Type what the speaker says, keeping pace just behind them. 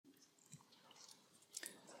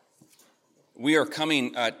We are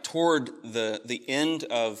coming toward the end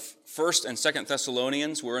of 1st and 2nd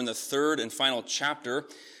Thessalonians. We're in the third and final chapter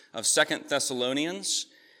of 2nd Thessalonians.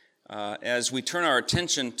 As we turn our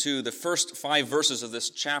attention to the first 5 verses of this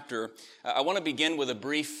chapter, I want to begin with a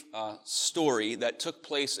brief story that took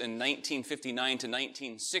place in 1959 to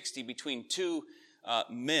 1960 between two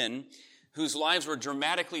men whose lives were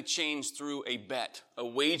dramatically changed through a bet, a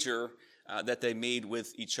wager that they made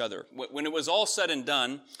with each other. When it was all said and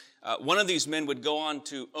done, one of these men would go on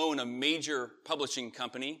to own a major publishing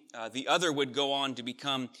company. The other would go on to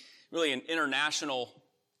become really an international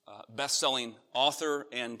best-selling author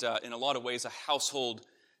and in a lot of ways a household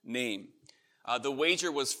name. The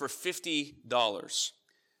wager was for $50.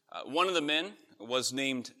 One of the men was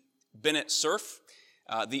named Bennett Cerf,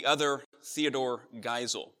 the other Theodore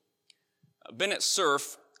Geisel. Bennett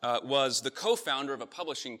Cerf was the co-founder of a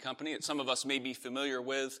publishing company that some of us may be familiar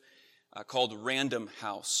with called Random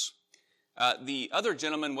House. The other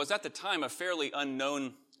gentleman was at the time a fairly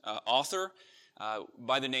unknown author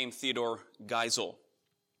by the name Theodore Geisel.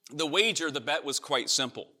 The wager, the bet, was quite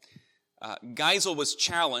simple. Geisel was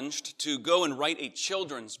challenged to go and write a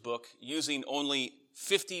children's book using only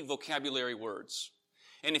 50 vocabulary words.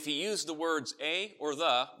 And if he used the words a or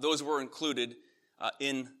the, those were included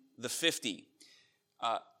in the 50.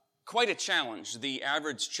 Quite a challenge. The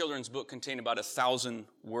average children's book contained about 1,000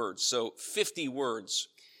 words, so 50 words.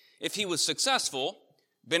 If he was successful,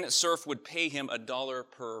 Bennett Cerf would pay him $1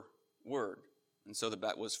 per word, and so the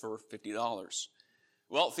bet was for $50.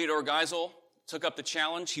 Well, Theodore Geisel took up the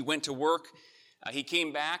challenge. He went to work. He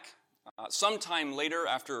came back sometime later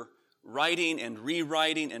after writing and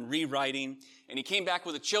rewriting, and he came back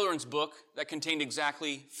with a children's book that contained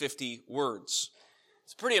exactly 50 words.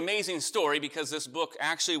 It's a pretty amazing story because this book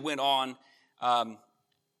actually went on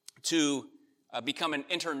to become an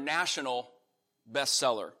international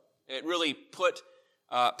bestseller. It really put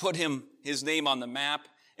his name on the map,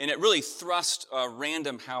 and it really thrust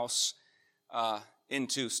Random House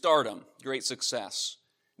into stardom, great success.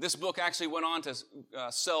 This book actually went on to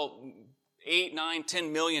sell 8, 9,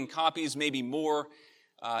 10 million copies, maybe more.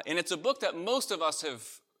 And it's a book that most of us have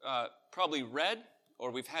probably read, or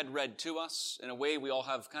we've had read to us. In a way, we all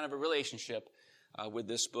have kind of a relationship with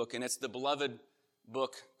this book, and it's the beloved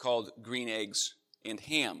book called Green Eggs and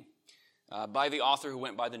Ham by the author who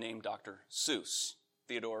went by the name Dr. Seuss,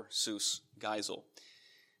 Theodore Seuss Geisel.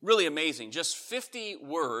 Really amazing. Just 50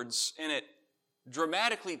 words, and it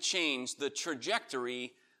dramatically changed the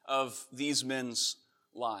trajectory of these men's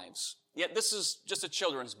lives. Yet this is just a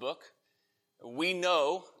children's book. We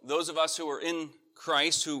know, those of us who are in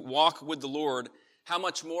Christ, who walk with the Lord, how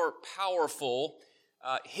much more powerful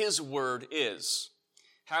His Word is,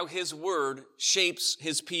 how His Word shapes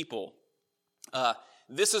His people.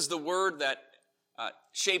 This is the Word that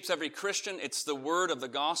shapes every Christian. It's the Word of the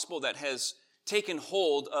gospel that has taken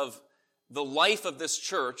hold of the life of this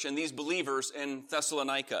church and these believers in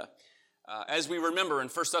Thessalonica. As we remember in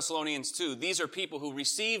 1 Thessalonians 2, these are people who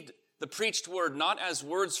received the preached Word not as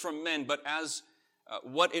words from men, but as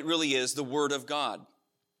what it really is, the Word of God.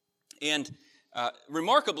 And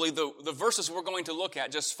remarkably, the verses we're going to look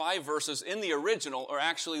at, just 5 verses in the original, are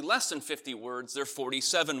actually less than 50 words. They're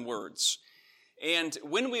 47 words. And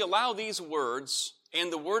when we allow these words and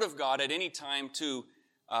the Word of God at any time to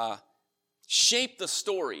shape the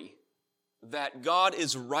story that God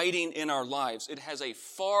is writing in our lives, it has a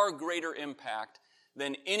far greater impact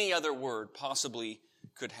than any other word possibly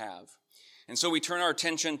could have. And so we turn our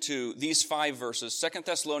attention to these 5 verses, 2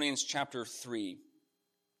 Thessalonians chapter 3.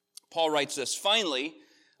 Paul writes this, "Finally,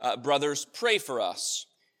 brothers, pray for us,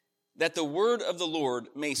 that the word of the Lord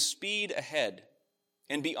may speed ahead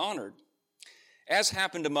and be honored, as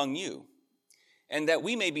happened among you, and that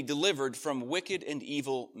we may be delivered from wicked and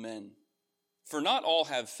evil men. For not all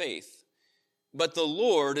have faith, but the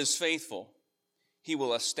Lord is faithful. He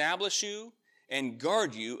will establish you and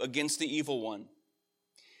guard you against the evil one.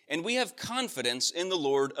 And we have confidence in the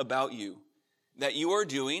Lord about you, that you are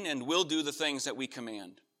doing and will do the things that we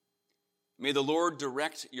command. May the Lord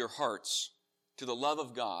direct your hearts to the love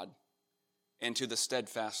of God and to the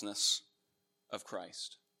steadfastness of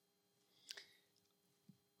Christ."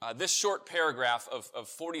 This short paragraph of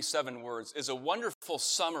 47 words is a wonderful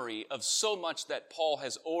summary of so much that Paul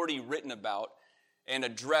has already written about and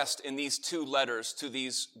addressed in these 2 letters to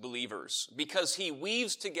these believers, because he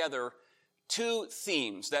weaves together 2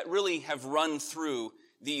 themes that really have run through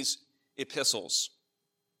these epistles.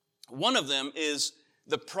 One of them is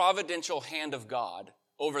the providential hand of God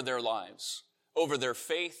over their lives, over their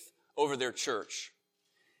faith, over their church.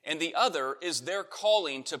 And the other is their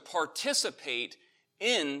calling to participate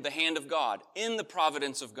in the hand of God, in the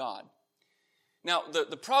providence of God. Now,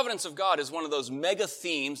 the providence of God is one of those mega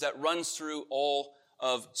themes that runs through all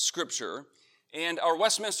of Scripture. And our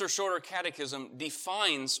Westminster Shorter Catechism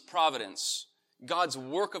defines providence, God's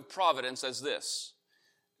work of providence, as this: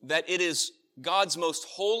 that it is God's most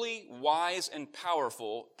holy, wise, and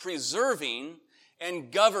powerful, preserving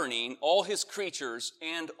and governing all his creatures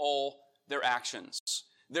and all their actions.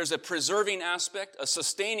 There's a preserving aspect, a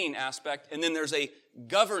sustaining aspect, and then there's a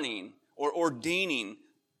governing or ordaining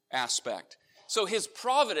aspect. So his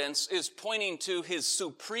providence is pointing to his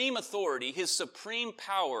supreme authority, his supreme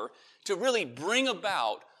power to really bring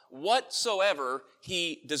about whatsoever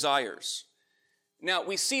he desires. Now,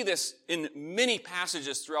 we see this in many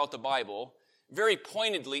passages throughout the Bible, very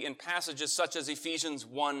pointedly in passages such as Ephesians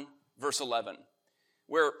 1, verse 11,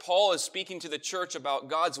 where Paul is speaking to the church about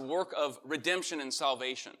God's work of redemption and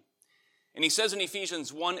salvation. And he says in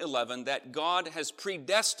Ephesians 1:11 that God has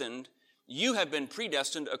predestined, you have been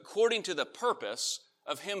predestined according to the purpose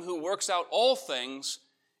of him who works out all things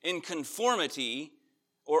in conformity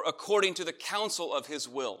or according to the counsel of his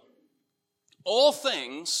will. All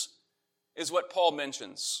things is what Paul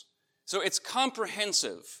mentions. So it's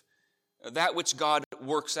comprehensive, that which God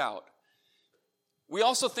works out. We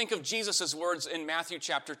also think of Jesus' words in Matthew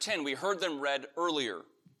chapter 10. We heard them read earlier.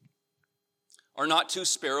 Are not 2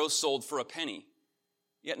 sparrows sold for a penny?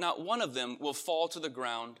 Yet not one of them will fall to the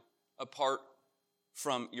ground apart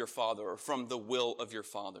from your Father, or from the will of your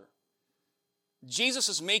Father. Jesus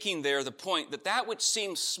is making there the point that that which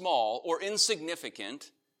seems small or insignificant,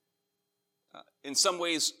 in some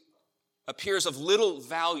ways appears of little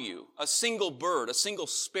value, a single bird, a single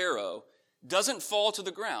sparrow, doesn't fall to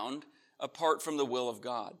the ground apart from the will of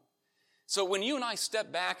God. So when you and I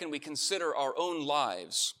step back and we consider our own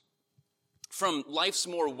lives, from life's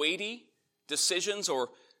more weighty decisions or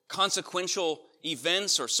consequential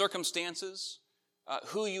events or circumstances,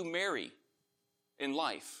 who you marry in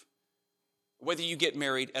life, whether you get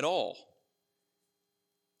married at all,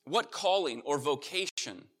 what calling or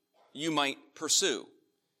vocation you might pursue,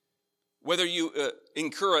 whether you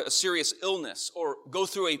incur a serious illness or go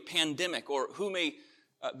through a pandemic, or who may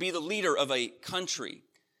be the leader of a country,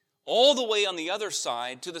 all the way on the other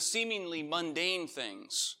side to the seemingly mundane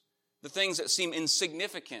things, the things that seem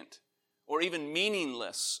insignificant or even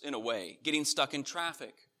meaningless in a way, getting stuck in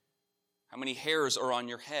traffic, how many hairs are on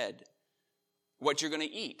your head, what you're going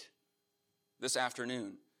to eat this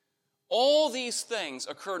afternoon. All these things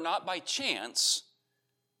occur not by chance,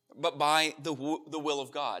 but by the will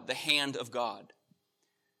of God, the hand of God.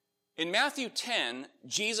 In Matthew 10,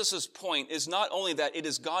 Jesus' point is not only that it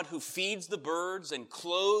is God who feeds the birds and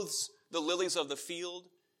clothes the lilies of the field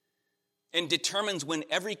and determines when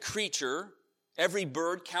every creature, every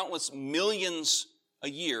bird, countless millions a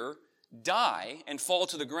year, die and fall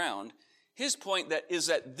to the ground. His point is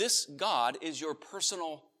that this God is your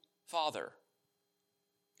personal Father.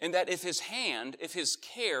 And that if his hand, if his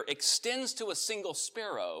care extends to a single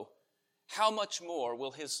sparrow, how much more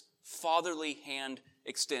will his fatherly hand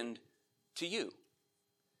extend to you?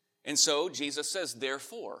 And so Jesus says,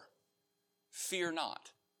 therefore, fear not,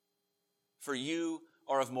 for you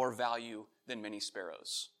are of more value than many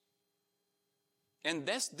sparrows. And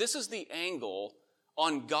this is the angle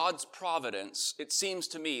on God's providence, it seems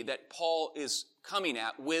to me, that Paul is coming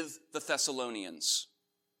at with the Thessalonians.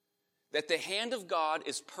 That the hand of God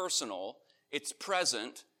is personal, it's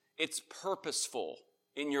present, it's purposeful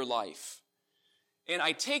in your life. And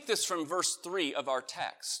I take this from verse 3 of our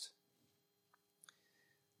text.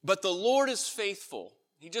 But the Lord is faithful.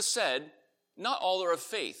 He just said, not all are of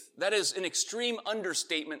faith. That is an extreme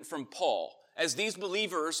understatement from Paul. As these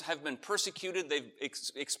believers have been persecuted, they've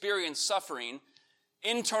experienced suffering,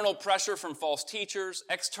 internal pressure from false teachers,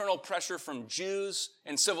 external pressure from Jews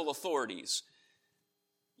and civil authorities.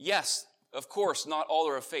 Yes, of course, not all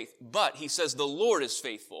are of faith, but he says the Lord is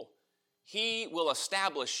faithful. He will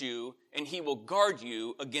establish you and he will guard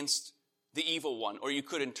you against the evil one, or you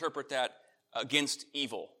could interpret that against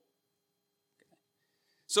evil.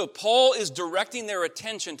 So Paul is directing their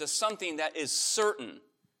attention to something that is certain.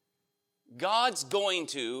 God's going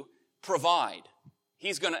to provide.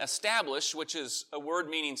 He's going to establish, which is a word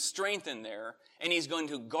meaning strengthen there, and he's going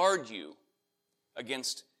to guard you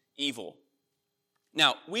against evil.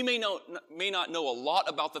 Now, we may not know a lot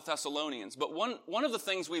about the Thessalonians, but one of the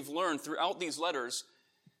things we've learned throughout these letters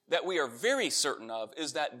that we are very certain of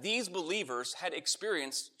is that these believers had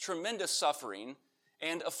experienced tremendous suffering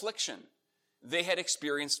and affliction. They had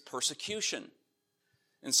experienced persecution.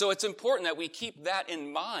 And so it's important that we keep that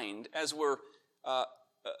in mind as we're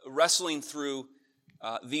wrestling through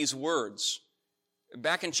these words.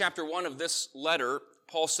 Back in chapter 1 of this letter,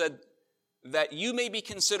 Paul said that you may be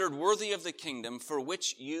considered worthy of the kingdom for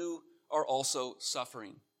which you are also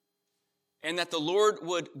suffering, and that the Lord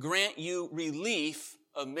would grant you relief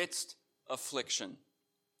amidst affliction.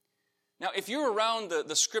 Now, if you're around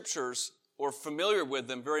the scriptures or familiar with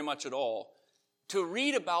them very much at all, to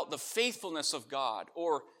read about the faithfulness of God,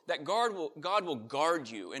 or that God will guard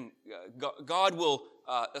you and God will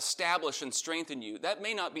establish and strengthen you, that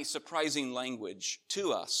may not be surprising language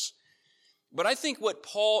to us. But I think what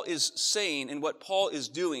Paul is saying and what Paul is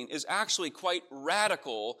doing is actually quite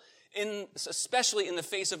radical, especially in the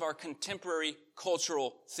face of our contemporary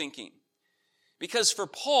cultural thinking. Because for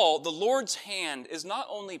Paul, the Lord's hand is not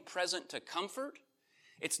only present to comfort,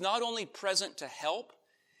 it's not only present to help,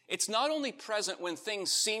 it's not only present when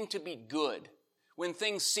things seem to be good, when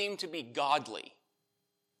things seem to be godly.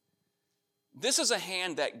 This is a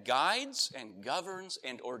hand that guides and governs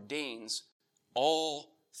and ordains all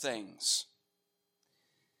things.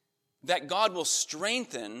 That God will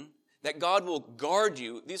strengthen, that God will guard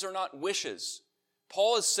you, these are not wishes.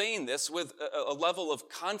 Paul is saying this with a level of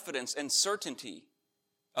confidence and certainty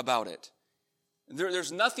about it.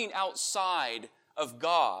 There's nothing outside of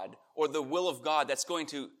God or the will of God that's going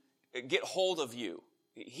to get hold of you.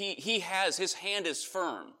 His hand is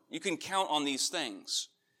firm. You can count on these things.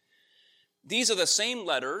 These are the same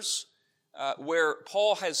letters where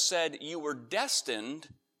Paul has said you were destined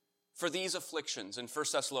for these afflictions in 1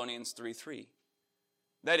 Thessalonians 3:3.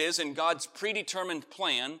 That is, in God's predetermined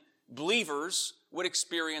plan, believers would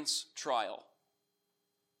experience trial.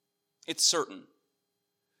 It's certain.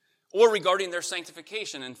 Or regarding their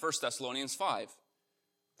sanctification in 1 Thessalonians 5,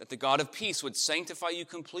 that the God of peace would sanctify you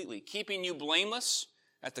completely, keeping you blameless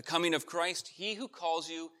at the coming of Christ. He who calls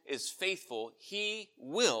you is faithful. He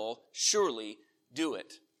will surely do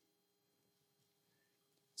it.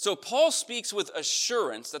 So Paul speaks with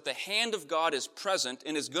assurance that the hand of God is present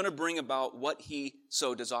and is going to bring about what he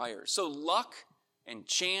so desires. So luck and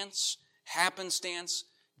chance, happenstance,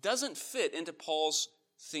 doesn't fit into Paul's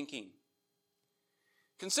thinking.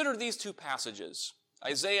 Consider these two passages.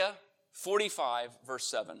 Isaiah 45, verse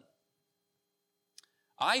 7.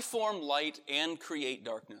 I form light and create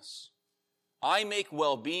darkness. I make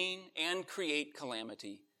well-being and create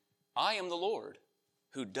calamity. I am the Lord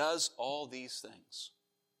who does all these things.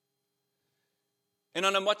 And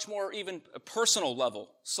on a much more even personal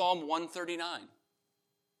level, Psalm 139.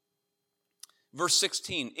 Verse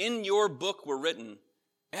 16, in your book were written,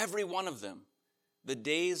 every one of them, the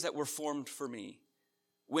days that were formed for me,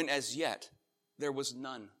 when as yet there was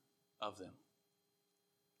none of them.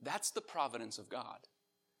 That's the providence of God.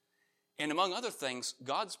 And among other things,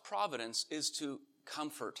 God's providence is to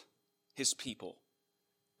comfort his people.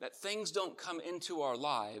 That things don't come into our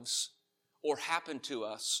lives or happen to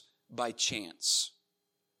us by chance.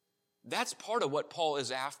 That's part of what Paul is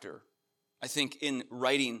after, I think, in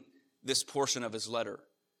writing this portion of his letter.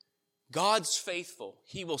 God's faithful.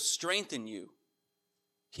 He will strengthen you.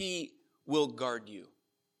 He will guard you.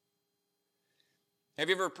 Have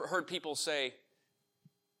you ever heard people say,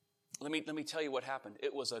 let me tell you what happened.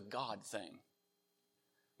 It was a God thing.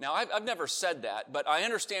 Now, I've never said that, but I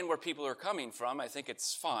understand where people are coming from. I think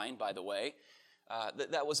it's fine, by the way,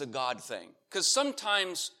 that was a God thing. Because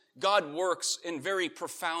sometimes God works in very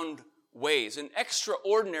profound ways, in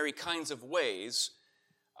extraordinary kinds of ways,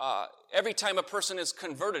 every time a person is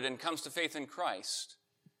converted and comes to faith in Christ.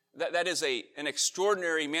 That is an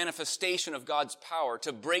extraordinary manifestation of God's power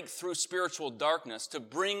to break through spiritual darkness, to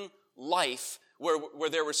bring life where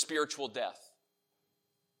there was spiritual death.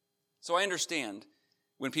 So I understand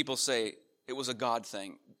when people say it was a God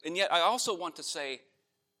thing. And yet I also want to say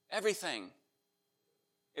everything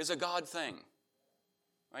is a God thing.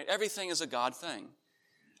 Right? Everything is a God thing.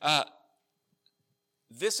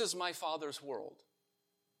 This is my Father's world.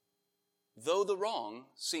 Though the wrong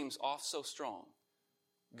seems oft so strong,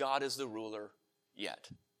 God is the ruler yet.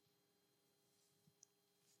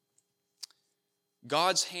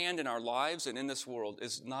 God's hand in our lives and in this world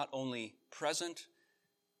is not only present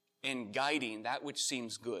in guiding that which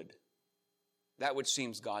seems good, that which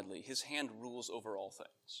seems godly. His hand rules over all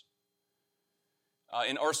things.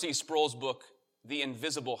 In R.C. Sproul's book, The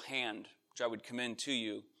Invisible Hand, which I would commend to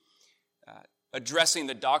you, addressing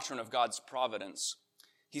the doctrine of God's providence,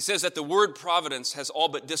 he says that the word providence has all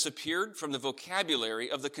but disappeared from the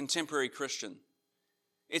vocabulary of the contemporary Christian.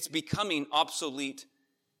 It's becoming obsolete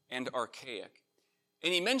and archaic.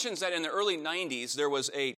 And he mentions that in the early 90s, there was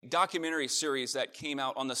a documentary series that came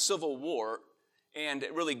out on the Civil War, and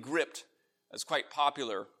it really gripped, as quite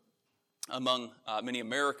popular among many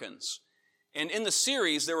Americans. And in the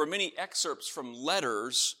series, there were many excerpts from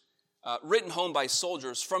letters written home by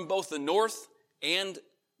soldiers from both the North and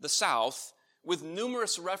the South with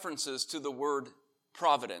numerous references to the word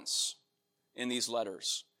providence in these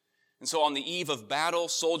letters. And so on the eve of battle,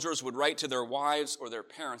 soldiers would write to their wives or their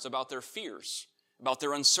parents about their fears, about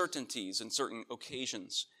their uncertainties in certain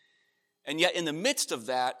occasions. And yet in the midst of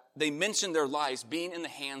that, they mentioned their lives being in the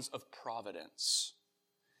hands of providence.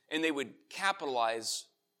 And they would capitalize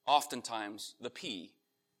oftentimes the P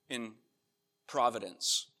in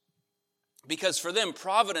providence. Because for them,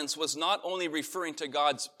 providence was not only referring to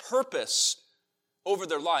God's purpose over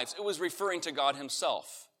their lives, it was referring to God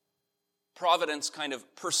himself. Providence kind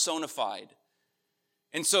of personified.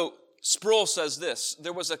 And so Sproul says this: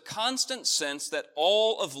 there was a constant sense that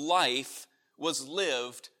all of life was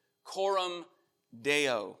lived coram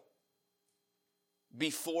Deo,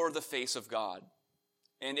 before the face of God.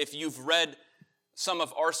 And if you've read some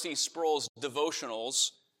of R.C. Sproul's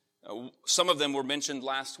devotionals, some of them were mentioned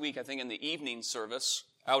last week, I think in the evening service,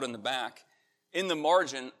 out in the back. In the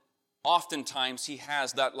margin, oftentimes he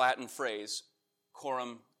has that Latin phrase,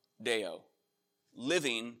 coram Deo,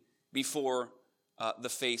 living before the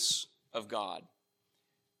face of God.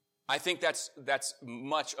 I think that's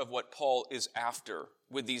much of what Paul is after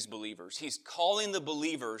with these believers. He's calling the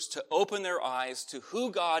believers to open their eyes to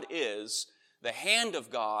who God is, the hand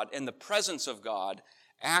of God and the presence of God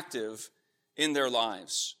active in their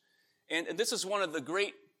lives. And this is one of the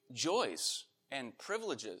great joys and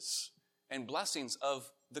privileges and blessings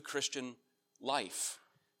of the Christian life,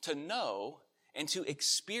 to know and to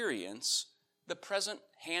experience the present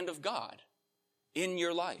hand of God in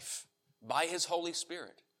your life by his Holy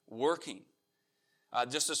Spirit working.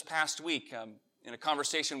 Just this past week, in a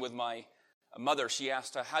conversation with my mother, she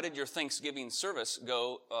asked, how did your Thanksgiving service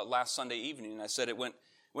go last Sunday evening? And I said it went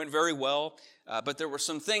very well, but there were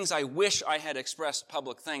some things I wish I had expressed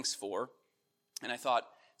public thanks for. And I thought,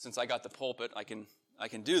 since I got the pulpit, I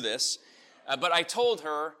can do this. But I told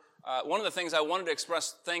her one of the things I wanted to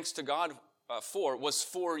express thanks to God for was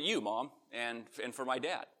for you, Mom, and for my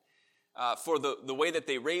dad. For the way that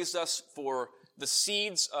they raised us, for the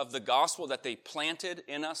seeds of the gospel that they planted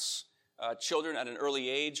in us, children at an early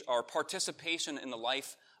age, our participation in the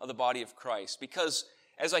life of the body of Christ. Because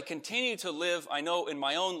as I continue to live, I know in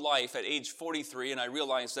my own life at age 43, and I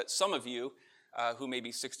realize that some of you who may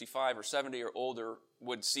be 65 or 70 or older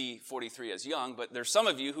would see 43 as young, but there's some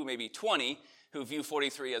of you who may be 20 who view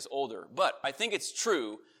 43 as older. But I think it's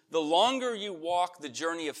true, the longer you walk the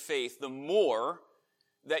journey of faith, the more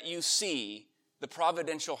that you see the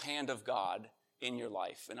providential hand of God in your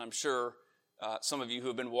life. And I'm sure some of you who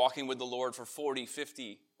have been walking with the Lord for 40,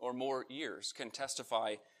 50 or more years can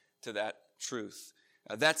testify to that truth.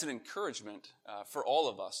 That's an encouragement for all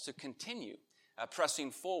of us to continue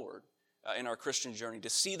pressing forward in our Christian journey, to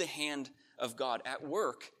see the hand of God at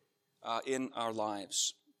work in our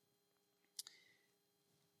lives.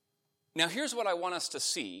 Now, here's what I want us to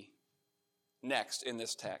see next in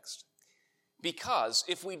this text. Because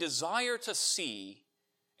if we desire to see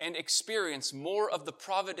and experience more of the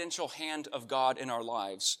providential hand of God in our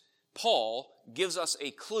lives, Paul gives us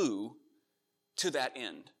a clue to that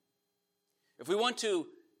end. If we want to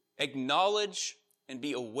acknowledge and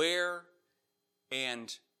be aware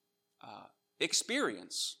and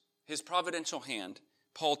experience his providential hand,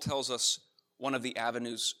 Paul tells us one of the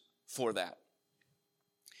avenues for that.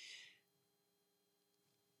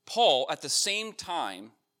 Paul, at the same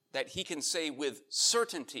time that he can say with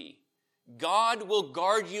certainty, God will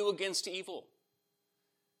guard you against evil.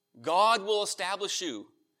 God will establish you.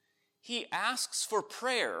 He asks for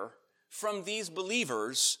prayer from these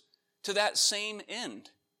believers to that same end.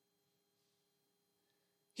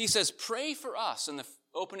 He says, pray for us in the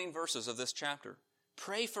opening verses of this chapter.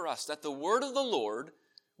 Pray for us that the word of the Lord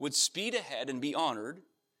would speed ahead and be honored,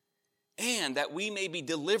 and that we may be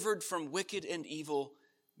delivered from wicked and evil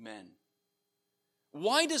men.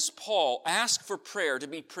 Why does Paul ask for prayer to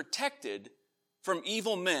be protected from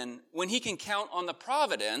evil men when he can count on the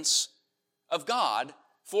providence of God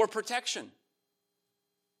for protection?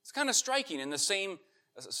 It's kind of striking in the same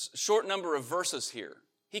short number of verses here.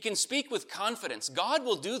 He can speak with confidence. God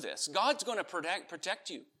will do this. God's going to protect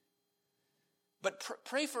you. But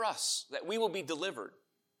pray for us that we will be delivered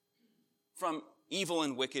from evil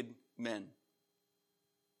and wicked men.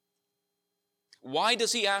 Why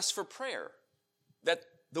does he ask for prayer? That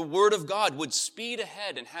the word of God would speed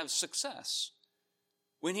ahead and have success,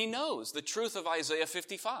 when he knows the truth of Isaiah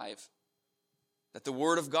 55, that the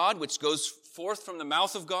word of God, which goes forth from the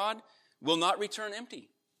mouth of God, will not return empty.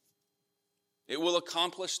 It will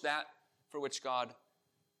accomplish that for which God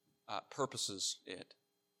purposes it.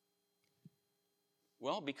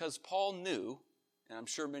 Well, because Paul knew, and I'm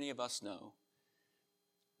sure many of us know,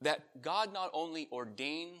 that God not only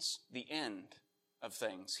ordains the end of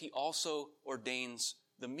things, he also ordains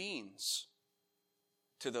the means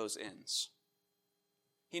to those ends.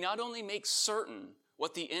 He not only makes certain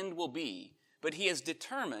what the end will be, but he has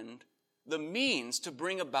determined the means to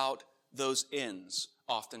bring about those ends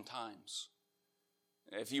oftentimes.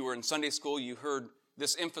 If you were in Sunday school, you heard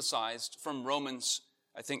this emphasized from Romans,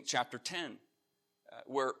 I think, chapter 10,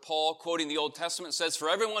 where Paul, quoting the Old Testament, says, "For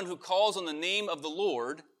everyone who calls on the name of the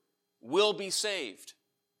Lord will be saved."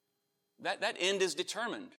 That end is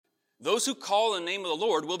determined. Those who call on the name of the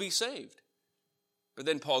Lord will be saved. But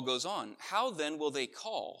then Paul goes on, how then will they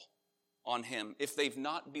call on him if they've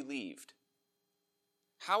not believed?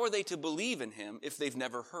 How are they to believe in him if they've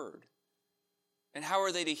never heard? And how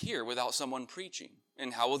are they to hear without someone preaching?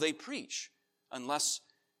 And how will they preach unless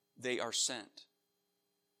they are sent?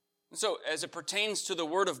 And so, as it pertains to the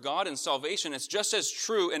Word of God and salvation, it's just as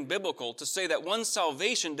true and biblical to say that one's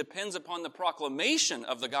salvation depends upon the proclamation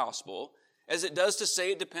of the gospel as it does to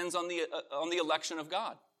say it depends on the election of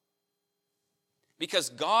God. Because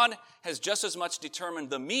God has just as much determined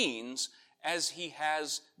the means as he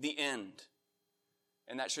has the end.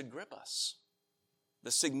 And that should grip us.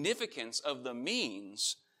 The significance of the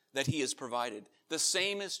means that he has provided. The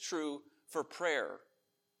same is true for prayer.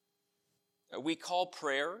 We call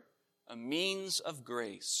prayer a means of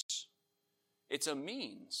grace. It's a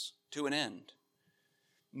means to an end.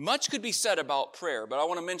 Much could be said about prayer, but I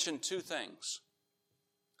want to mention two things.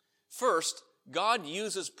 First, God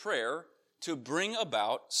uses prayer to bring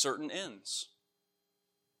about certain ends.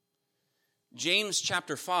 James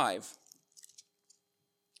chapter 5.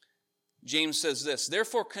 James says this,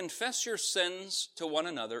 "Therefore confess your sins to one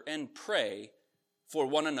another and pray for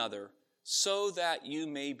one another so that you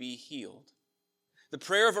may be healed. The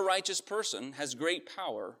prayer of a righteous person has great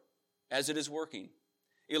power as it is working.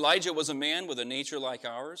 Elijah was a man with a nature like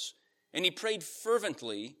ours, and he prayed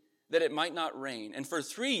fervently that it might not rain. And for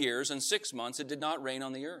 3 years and 6 months it did not rain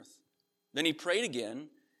on the earth. Then he prayed again,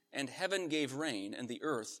 and heaven gave rain, and the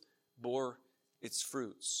earth bore its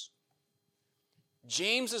fruits."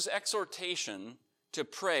 James's exhortation to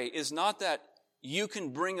pray is not that you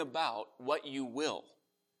can bring about what you will,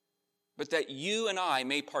 but that you and I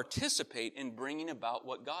may participate in bringing about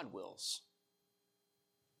what God wills.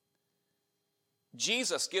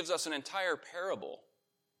 Jesus gives us an entire parable,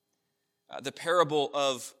 the parable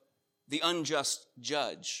of the unjust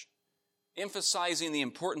judge, emphasizing the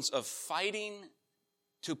importance of fighting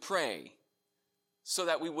to pray so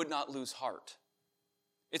that we would not lose heart.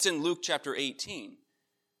 It's in Luke chapter 18,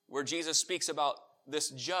 where Jesus speaks about this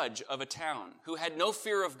judge of a town who had no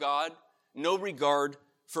fear of God, no regard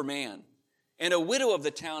for man. And a widow of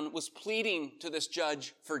the town was pleading to this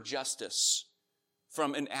judge for justice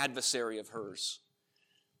from an adversary of hers.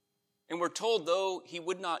 And we're told, though he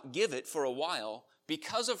would not give it for a while,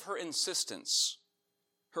 because of her insistence,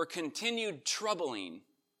 her continued troubling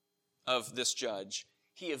of this judge,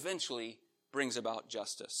 he eventually brings about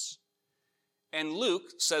justice. And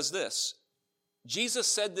Luke says this, Jesus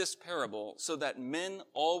said this parable so that men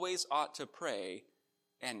always ought to pray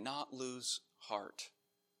and not lose heart.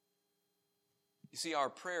 You see, our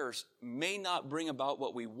prayers may not bring about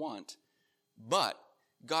what we want, but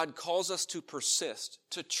God calls us to persist,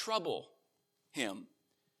 to trouble him,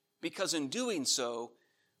 because in doing so,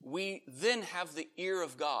 we then have the ear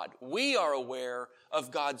of God. We are aware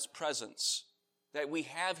of God's presence, that we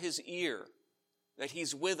have his ear, that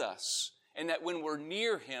he's with us, and that when we're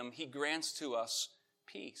near him, he grants to us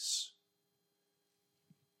peace.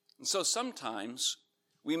 And so sometimes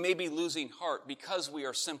we may be losing heart because we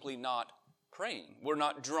are simply not praying. We're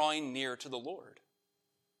not drawing near to the Lord.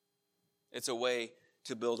 It's a way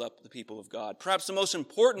to build up the people of God. Perhaps the most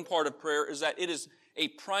important part of prayer is that it is a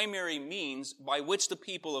primary means by which the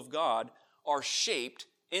people of God are shaped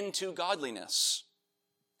into godliness.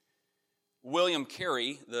 William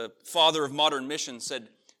Carey, the father of modern mission, said,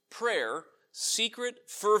 "Prayer, secret,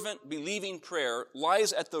 fervent, believing prayer,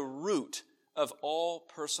 lies at the root of all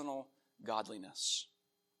personal godliness."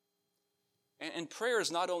 And prayer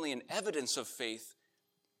is not only an evidence of faith,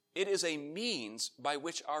 it is a means by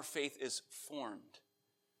which our faith is formed.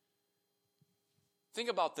 Think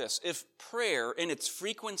about this. If prayer in its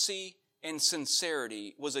frequency and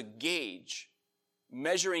sincerity was a gauge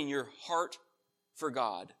measuring your heart for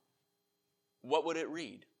God, what would it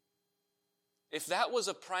read? If that was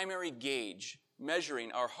a primary gauge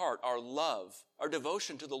measuring our heart, our love, our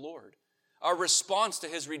devotion to the Lord, our response to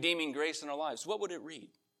his redeeming grace in our lives, what would it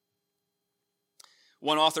read?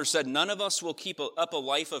 One author said, "None of us will keep up a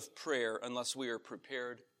life of prayer unless we are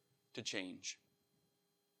prepared to change."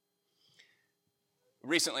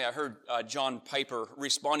 Recently, I heard John Piper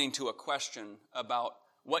responding to a question about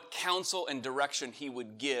what counsel and direction he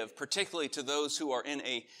would give, particularly to those who are in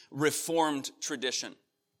a Reformed tradition.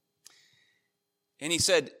 And he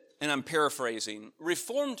said, and I'm paraphrasing,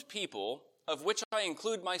 Reformed people, of which I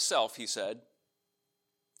include myself, he said,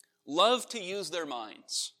 love to use their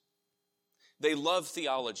minds. They love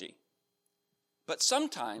theology. But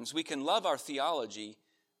sometimes we can love our theology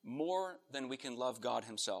more than we can love God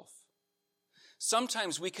himself.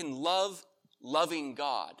 Sometimes we can love loving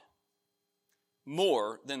God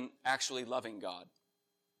more than actually loving God.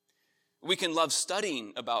 We can love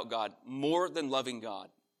studying about God more than loving God.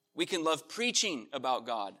 We can love preaching about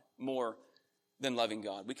God more than loving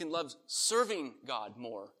God. We can love serving God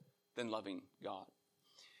more than loving God.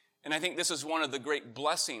 And I think this is one of the great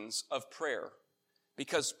blessings of prayer,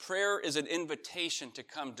 because prayer is an invitation to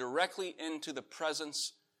come directly into the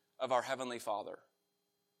presence of our Heavenly Father,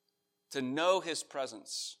 to know his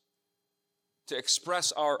presence, to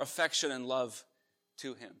express our affection and love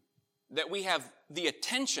to him, that we have the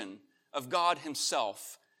attention of God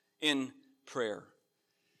himself in prayer.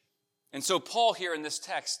 And so Paul here in this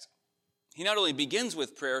text, he not only begins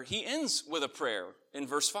with prayer, he ends with a prayer in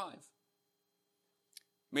verse 5.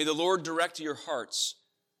 May the Lord direct your hearts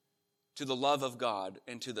to the love of God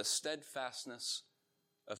and to the steadfastness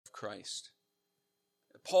of Christ.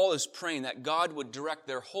 Paul is praying that God would direct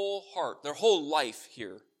their whole heart, their whole life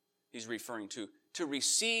here, he's referring to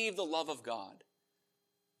receive the love of God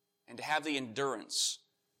and to have the endurance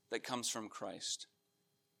that comes from Christ.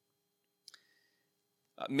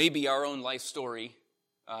 Maybe our own life story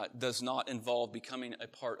does not involve becoming a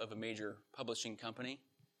part of a major publishing company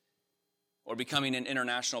or becoming an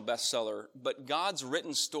international bestseller, but God's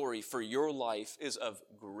written story for your life is of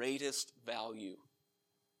greatest value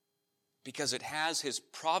because it has his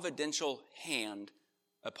providential hand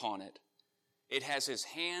upon it. It has his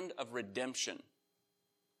hand of redemption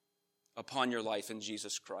upon your life in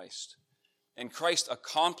Jesus Christ. And Christ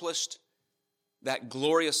accomplished that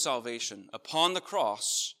glorious salvation upon the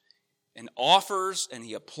cross and offers and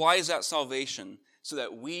he applies that salvation so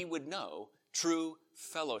that we would know true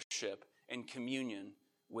fellowship and communion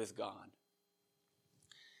with God.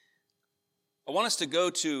 I want us to go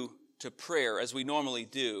to prayer as we normally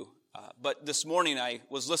do, but this morning I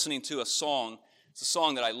was listening to a song. It's a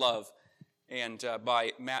song that I love, and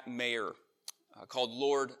by Matt Mayer called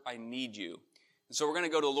Lord, I Need You. And so we're going to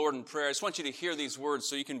go to the Lord in prayer. I just want you to hear these words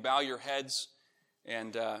so you can bow your heads,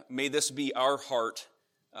 and may this be our heart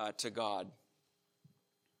to God.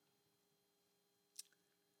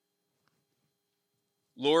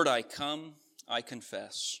 Lord, I come, I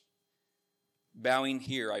confess. Bowing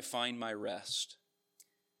here, I find my rest.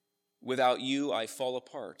 Without you, I fall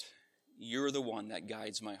apart. You're the one that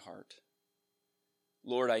guides my heart.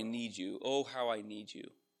 Lord, I need you. Oh, how I need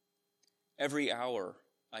you. Every hour,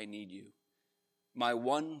 I need you. My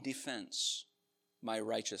one defense, my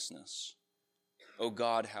righteousness. Oh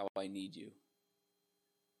God, how I need you.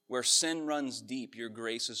 Where sin runs deep, your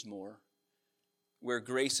grace is more. Where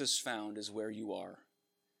grace is found is where you are.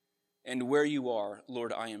 And where you are,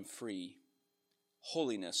 Lord, I am free.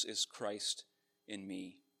 Holiness is Christ in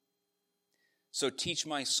me. So teach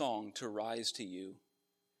my song to rise to you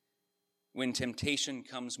when temptation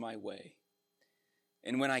comes my way.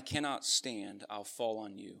 And when I cannot stand, I'll fall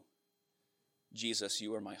on you. Jesus,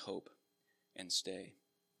 you are my hope and stay.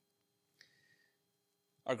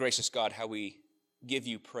 Our gracious God, how we give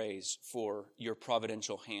you praise for your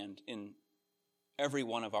providential hand in every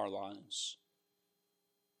one of our lives.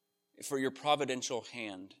 For your providential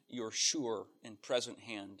hand, your sure and present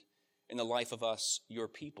hand in the life of us, your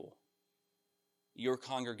people, your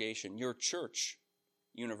congregation, your church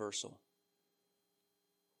universal.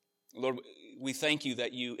 Lord, we thank you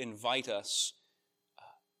that you invite us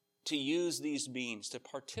to use these means to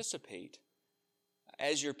participate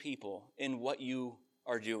as your people in what you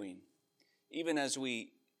are doing. Even as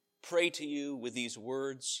we pray to you with these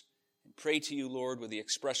words, and pray to you, Lord, with the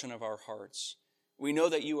expression of our hearts, we know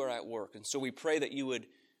that you are at work. And so we pray that you would,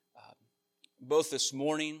 both this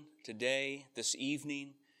morning, today, this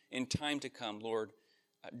evening, in time to come, Lord,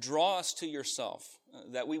 draw us to yourself,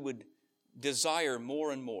 that we would desire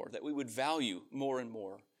more and more, that we would value more and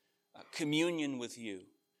more communion with you,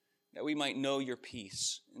 that we might know your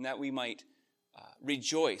peace, and that we might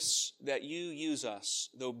rejoice that you use us,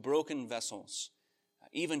 though broken vessels,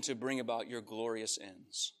 even to bring about your glorious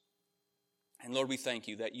ends. And Lord, we thank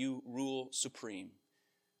you that you rule supreme,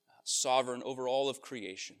 sovereign over all of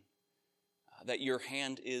creation, that your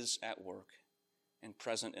hand is at work and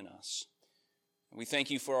present in us. And we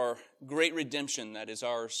thank you for our great redemption that is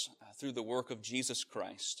ours through the work of Jesus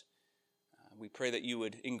Christ. We pray that you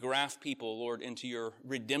would engraft people, Lord, into your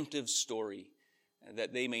redemptive story,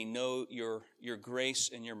 that they may know your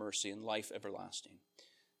grace and your mercy and life everlasting.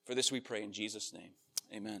 For this we pray in Jesus' name.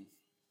 Amen.